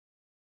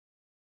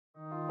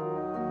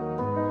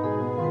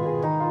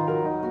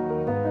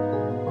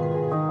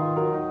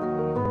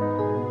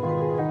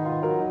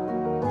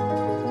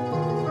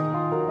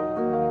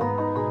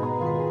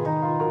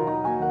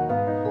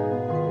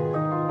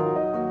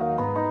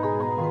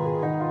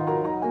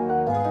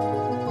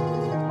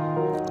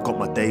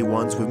got my day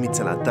ones with me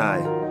till I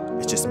die.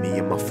 It's just me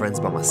and my friends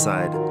by my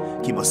side.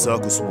 Keep my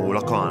circle small,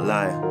 I can't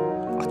lie.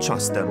 I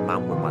trust them,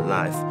 man, with my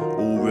life.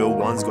 All real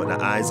ones got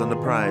their eyes on the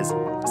prize.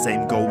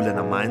 Same goal in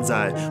our mind's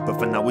eye, but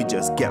for now we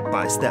just get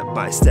by, step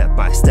by step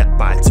by step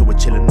by, till we're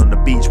chilling on the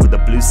beach with the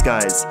blue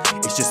skies.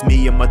 It's just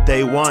me and my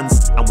day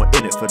ones, and we're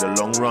in it for the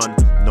long run.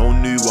 No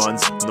new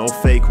ones, no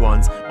fake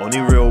ones,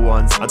 only real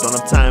ones. I don't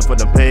have time for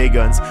the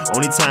pagans,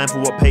 only time for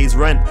what pays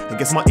rent. And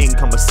guess my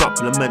income a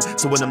supplement,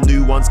 so when them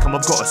new ones come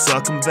I've got to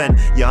circumvent.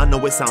 Yeah, I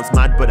know it sounds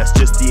mad, but that's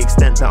just the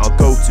extent that I'll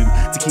go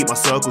to keep my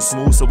circle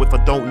small, so if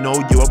I don't know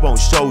you I won't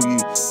show you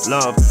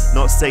love.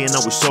 Not saying I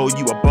will show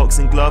you a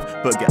boxing glove,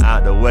 but get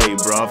out the way,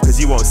 bruv, cause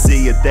you won't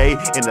see a day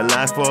in the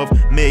life of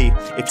me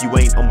if you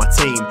ain't on my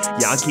team.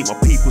 Yeah, I keep my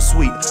people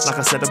sweet, like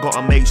I said I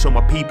gotta make sure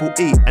my people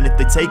eat. And if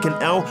they take an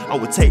L, I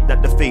would take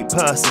that defeat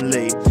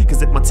personally,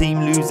 cause if my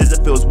team loses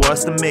it feels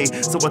worse than me.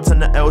 So I turn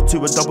the L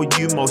to a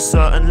W most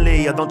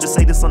certainly. I don't just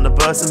say this on the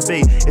verse and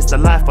B, it's the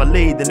life I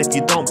lead. And if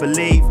you don't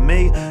believe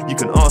me, you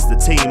can ask the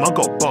team. I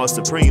got bars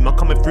supreme, I'm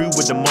coming through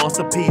with the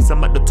masterpiece.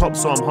 I'm at the top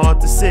so I'm hard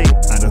to see.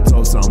 At the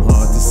top so I'm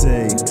hard to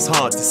see. It's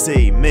hard to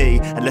see me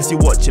unless you're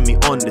watching me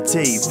on the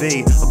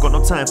TV. I got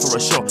no time for a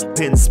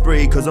shopping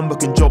spree, cause I'm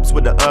booking jobs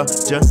with the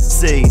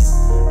urgency.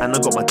 And I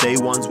got my day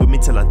ones with me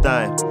till I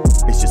die.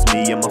 It's just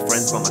me and my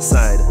friends by my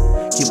side.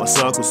 Keep my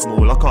circle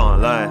small, I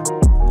can't lie.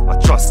 I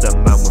trust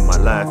them, man, with my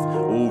life.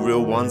 All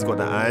real ones got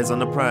their eyes on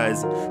the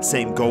prize.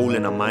 Same goal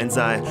in our mind's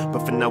eye,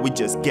 but for now we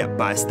just get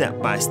by, step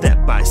by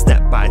step by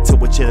step by, till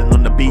we're chilling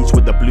on the beach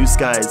with the blue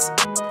skies.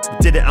 We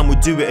did it and we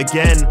do it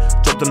again.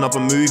 Dropped another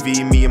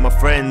movie, me and my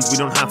friends. We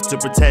don't have to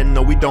pretend,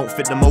 no we don't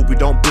fit the mold, we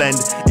don't blend.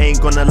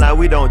 Ain't gonna lie,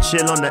 we don't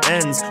chill on the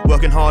ends.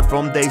 Working hard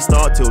from day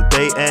start till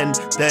day end.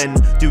 Then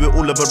do it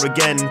all over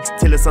again,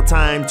 till it's our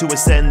time to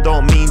ascend.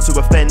 Don't mean to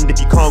offend if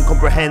you can't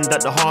comprehend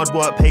that the hard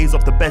work pays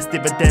off the best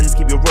dividends.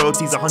 Keep your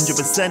royalties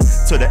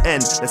 100% to the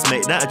end, let's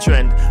make that a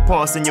trend.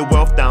 Passing your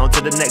wealth down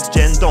to the next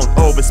gen, don't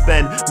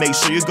overspend. Make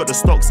sure you got the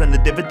stocks and the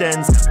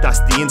dividends. That's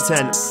the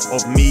intent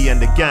of me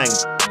and the gang,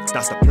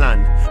 that's the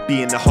plan.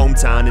 Be in the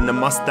hometown in the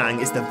Mustang,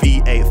 it's the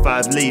V8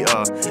 5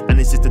 litre, and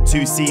it's just a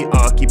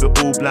 2-seater. Keep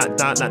it all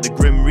blacked out like the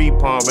Grim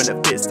Reaper, and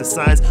it fits the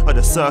size of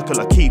the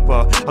circular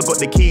keeper. I got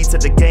the key to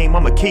the game,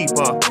 I'm a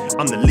keeper,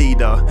 I'm the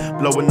leader.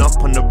 Blowing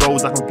up on the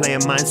roads like I'm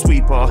playing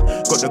Minesweeper.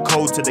 Got the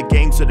code to the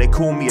game so they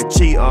call me a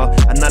cheater.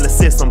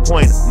 Analysis on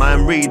point,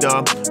 mind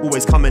reader.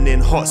 Always coming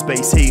in hot,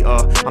 space heater.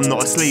 I'm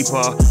not a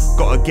sleeper,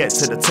 gotta get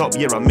to the top,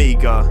 yeah I'm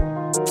eager.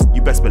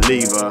 You best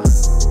believe her.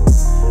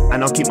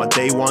 And I'll keep my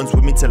day ones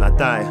with me till I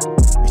die.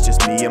 It's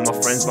just me and my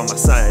friends by my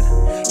side.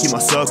 Keep my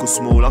circle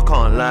small, I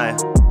can't lie.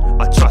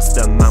 I trust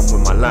them, man,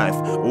 with my life.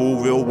 All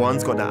real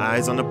ones got their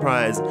eyes on the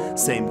prize.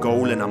 Same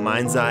goal in our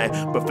mind's eye,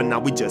 but for now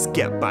we just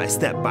get by,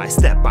 step by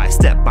step by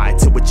step by,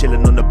 till we're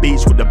chilling on the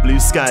beach with the blue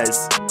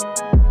skies.